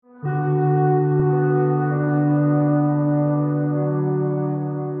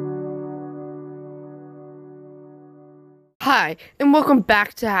Hi, and welcome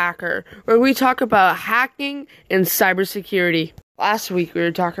back to Hacker, where we talk about hacking and cybersecurity. Last week we were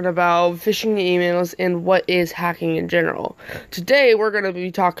talking about phishing emails and what is hacking in general. Today we're going to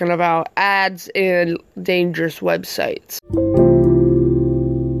be talking about ads and dangerous websites.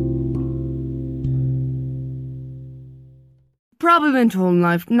 Probably been told in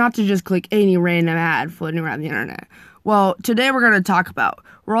life not to just click any random ad floating around the internet. Well, today we're also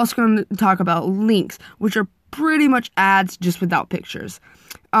going to talk about links, which are pretty much ads just without pictures.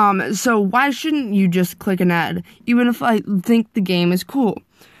 So why shouldn't you just click an ad, even if I think the game is cool?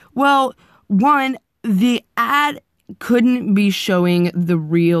 Well, one, the ad couldn't be showing the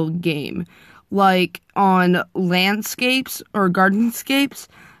real game. Like on landscapes or gardenscapes,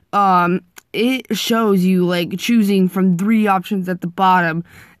 it shows you like choosing from 3 options at the bottom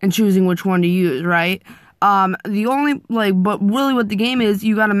and choosing which one to use, right? But really what the game is,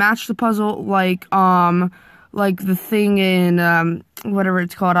 you gotta match the puzzle like the thing in, whatever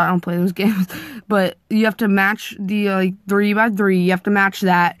it's called, I don't play those games, but you have to match the, 3 by 3, you have to match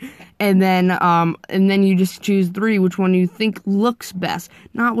that, and then you just choose 3, which one you think looks best,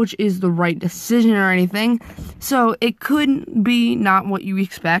 not which is the right decision or anything, so it couldn't be not what you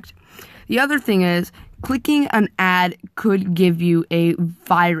expect. The other thing is, clicking an ad could give you a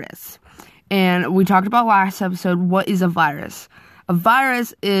virus. And we talked about last episode, what is a virus? A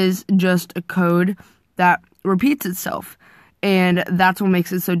virus is just a code that repeats itself. And that's what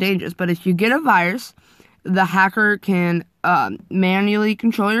makes it so dangerous. But if you get a virus, the hacker can manually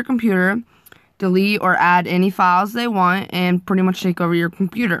control your computer, delete or add any files they want, and pretty much take over your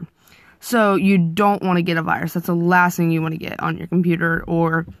computer. So you don't want to get a virus. That's the last thing you want to get on your computer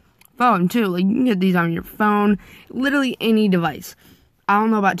or phone too. Like, you can get these on your phone, literally any device. I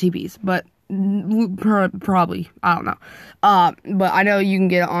don't know about TVs, but probably, I don't know. But I know you can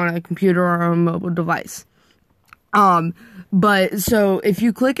get it on a computer or a mobile device. But so if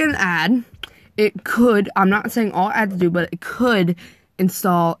you click an ad, it could, I'm not saying all ads do, but it could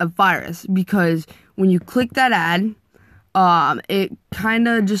install a virus, because when you click that ad, it kind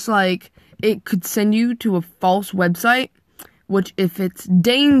of just like, it could send you to a false website, which, if it's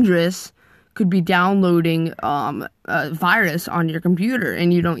dangerous, could be downloading a virus on your computer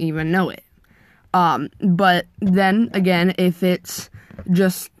and you don't even know it. But then again, if it's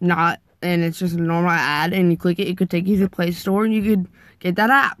just not, and it's just a normal ad and you click it, it could take you to the Play Store and you could get that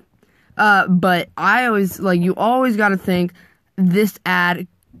app. But you always gotta think, this ad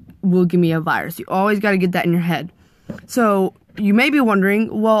will give me a virus. You always gotta get that in your head. So you may be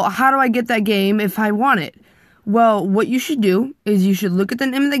wondering, well, how do I get that game if I want it? Well, what you should do is you should look at the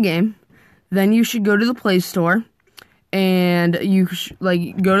name of the game, then you should go to the Play Store, and you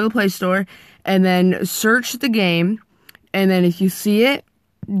go to the Play Store, and then search the game, and then if you see it,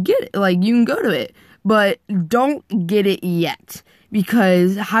 get it. You can go to it, but don't get it yet,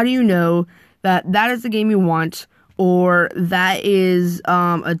 because how do you know that that is the game you want, or that is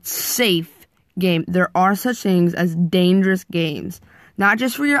a safe game? There are such things as dangerous games, not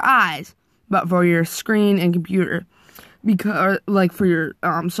just for your eyes, but for your screen and computer, because for your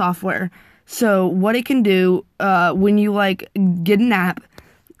software. So what it can do, when you get an app,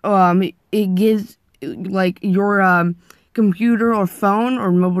 it gives your computer or phone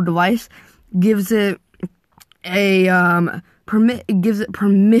or mobile device gives it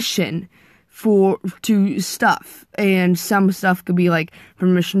permission to stuff, and some stuff could be like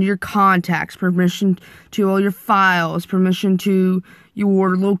permission to your contacts, permission to all your files, permission to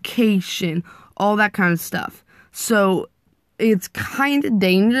your location, all that kind of stuff. So it's kind of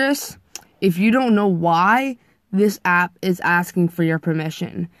dangerous if you don't know why this app is asking for your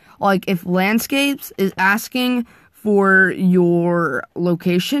permission. Like, if Landscapes is asking for your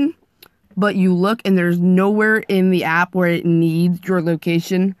location, but you look and there's nowhere in the app where it needs your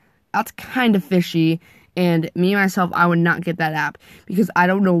location, that's kind of fishy. And me, myself, I would not get that app, because I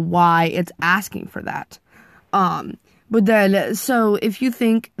don't know why it's asking for that. But then, so if you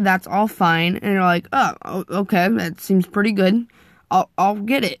think that's all fine, and you're like, oh, okay, that seems pretty good, I'll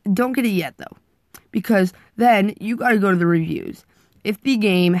get it. Don't get it yet, though, because then you gotta go to the reviews. If the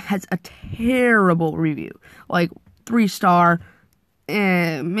game has a terrible review, like 3-star,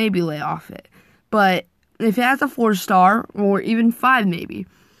 maybe lay off it. But if it has a 4-star, or even 5 maybe,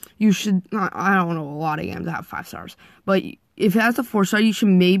 you should, I don't know a lot of games that have 5 stars, but if it has a 4-star, you should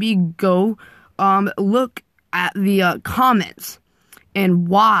maybe go look at the comments and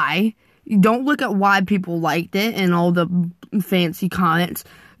why. Don't look at why people liked it and all the fancy comments.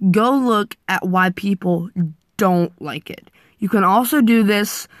 Go look at why people don't like it. You can also do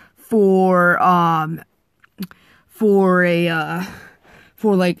this for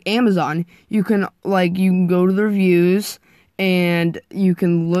Amazon. You can go to the reviews and you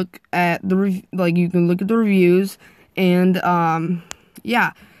can look at the reviews, and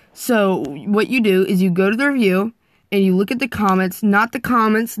yeah. So what you do is you go to the review and you look at the comments, not the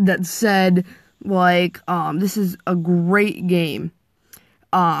comments that said this is a great game.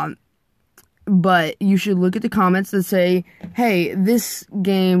 But you should look at the comments that say, hey, this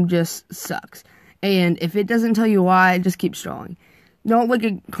game just sucks. And if it doesn't tell you why, just keep scrolling. Don't look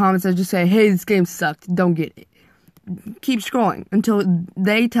at comments that just say, hey, this game sucked, don't get it. Keep scrolling until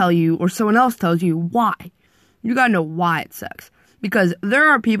they tell you or someone else tells you why. You gotta know why it sucks. Because there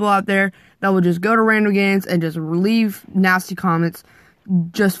are people out there that will just go to random games and just leave nasty comments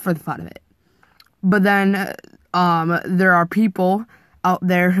just for the fun of it. But then there are people out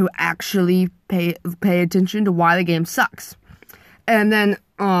there who actually pay attention to why the game sucks. And then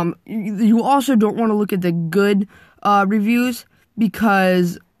you also don't want to look at the good reviews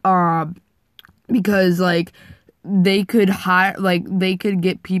because they could they could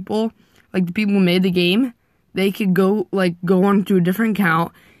get people, like the people who made the game, they could go onto a different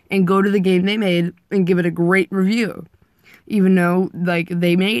account and go to the game they made and give it a great review. Even though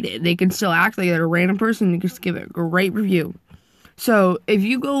they made it, they can still act like they're a random person and just give it a great review. So if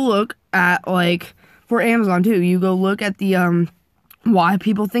you go look at for Amazon too, you go look at the why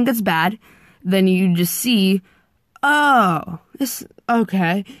people think it's bad, then you just see, oh, this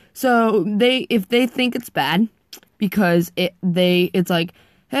okay. So if they think it's bad because it's like,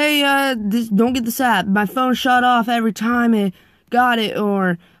 hey, don't get this app. My phone shut off every time it got it,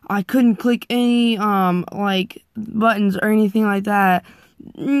 or I couldn't click any buttons or anything like that.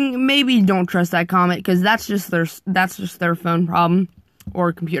 Maybe don't trust that comment because that's just their phone problem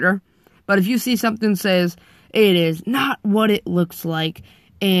or computer. But if you see something that says it is not what it looks like,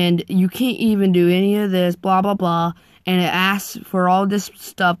 and you can't even do any of this, blah blah blah, and it asks for all this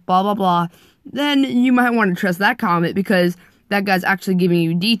stuff, blah blah blah, then you might want to trust that comment because that guy's actually giving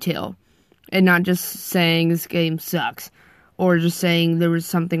you detail and not just saying this game sucks or just saying there was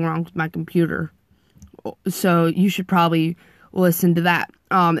something wrong with my computer. So you should probably listen to that.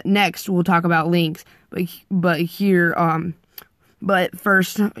 Next we'll talk about links, but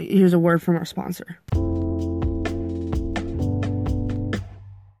first here's a word from our sponsor.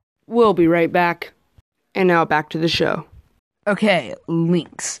 We'll be right back. And now back to the show. Okay,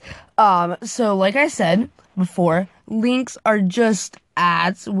 links. So like I said before, links are just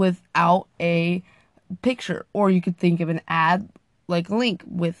ads without a picture, or you could think of an ad like a link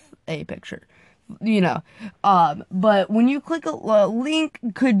with a picture. But when you click a link,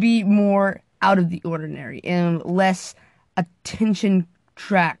 could be more out of the ordinary and less attention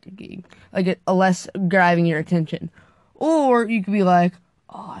tracking, a less grabbing your attention. Or you could be like,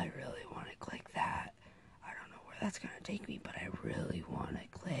 oh, I really want to click that. I don't know where that's gonna take me, but I really want to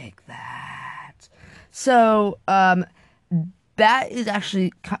click that. So that is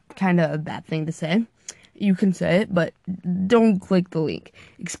actually kind of a bad thing to say. You can say it, but don't click the link,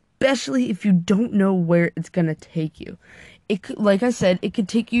 especially if you don't know where it's gonna take you. It could, like I said, it could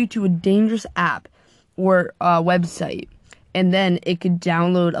take you to a dangerous app or a website, and then it could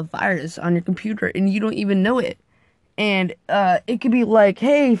download a virus on your computer, and you don't even know it. And it could be like,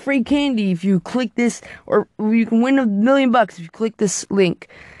 hey, free candy if you click this, or you can win $1 million if you click this link,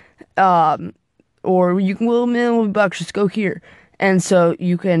 or you can win $1 million, just go here. And so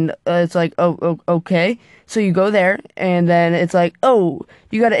you can, it's like, oh, okay. So you go there, and then it's like, oh,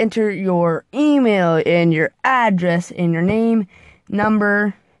 you gotta enter your email and your address and your name,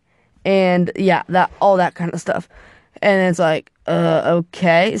 number, and yeah, all that kind of stuff. And it's like,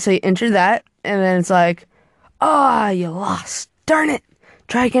 okay. So you enter that, and then it's like, you lost. Darn it.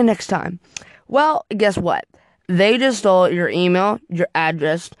 Try again next time. Well, guess what? They just stole your email, your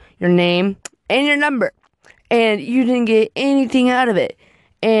address, your name, and your number. And you didn't get anything out of it.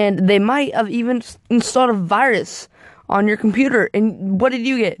 And they might have even installed a virus on your computer. And what did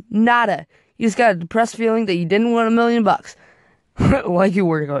you get? Nada. You just got a depressed feeling that you didn't win $1 million. Like you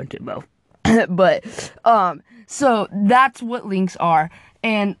were going to, Bo. But, so that's what links are.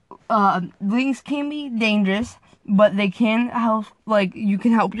 And, links can be dangerous, but they can help, you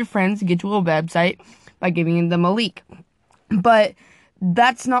can help your friends get to a website by giving them a link. But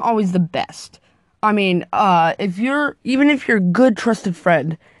that's not always the best. I mean, if you're a good trusted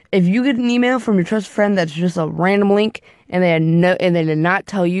friend, if you get an email from your trusted friend that's just a random link and they did not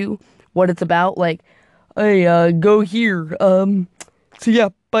tell you what it's about, hey, go here, so yeah,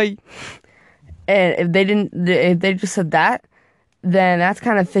 bye. And if they just said that, then that's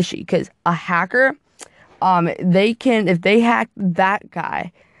kind of fishy, because a hacker, if they hack that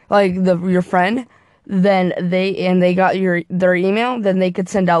guy, your friend, then they got their email, then they could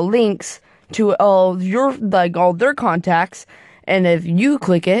send out links to all their contacts, and if you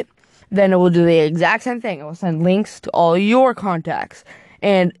click it, then it will do the exact same thing. It will send links to all your contacts.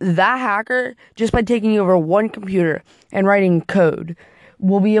 And that hacker, just by taking over one computer and writing code,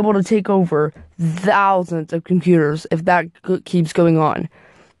 will be able to take over thousands of computers if that keeps going on.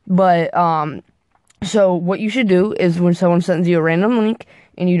 But, so what you should do is when someone sends you a random link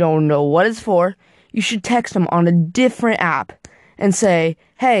and you don't know what it's for, you should text them on a different app and say,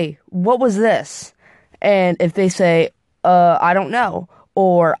 hey, what was this? And if they say, I don't know,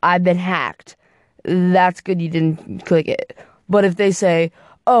 or I've been hacked, that's good you didn't click it. But if they say,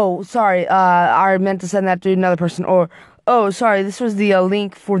 oh, sorry, I meant to send that to another person, or, oh, sorry, this was the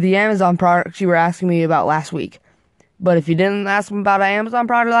link for the Amazon product you were asking me about last week. But if you didn't ask them about an Amazon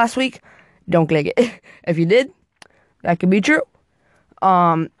product last week, don't click it. If you did, that could be true.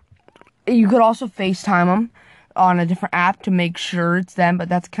 You could also FaceTime them on a different app to make sure it's them, but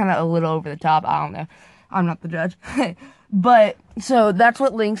that's kind of a little over the top. I don't know. I'm not the judge. But, so that's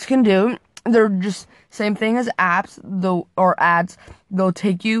what links can do. They're just same thing as apps, or ads. They'll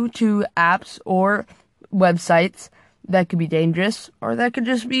take you to apps or websites that could be dangerous, or that could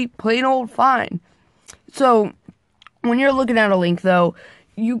just be plain old fine. So, when you're looking at a link, though,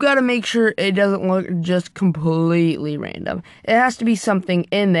 you gotta make sure it doesn't look just completely random. It has to be something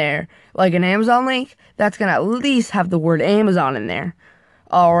in there, like an Amazon link, that's gonna at least have the word Amazon in there.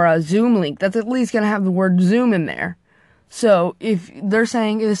 Or a Zoom link, that's at least gonna have the word Zoom in there. So, if they're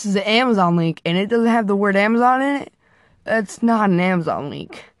saying this is an Amazon link, and it doesn't have the word Amazon in it, that's not an Amazon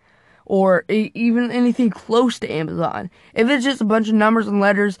link. Or even anything close to Amazon. If it's just a bunch of numbers and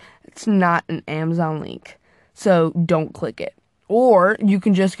letters, it's not an Amazon link. So, don't click it. Or you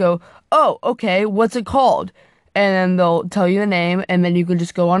can just go, oh, okay, what's it called? And then they'll tell you the name, and then you can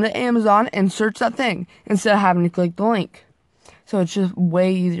just go onto Amazon and search that thing instead of having to click the link. So it's just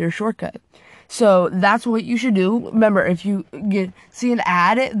way easier shortcut. So that's what you should do. Remember, if you see an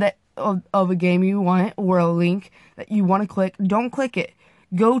ad of a game you want or a link that you want to click, don't click it.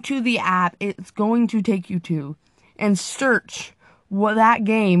 Go to the app it's going to take you to and search what that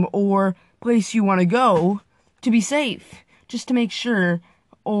game or place you want to go to be safe. Just to make sure,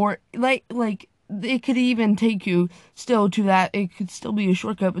 or like it could even take you still to that. It could still be a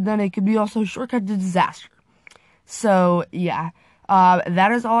shortcut, but then it could be also a shortcut to disaster. So yeah,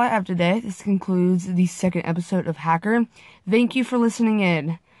 that is all I have today. This concludes the second episode of Hacker. Thank you for listening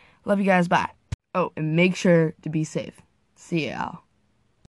in. Love you guys. Bye. Oh, and make sure to be safe. See y'all.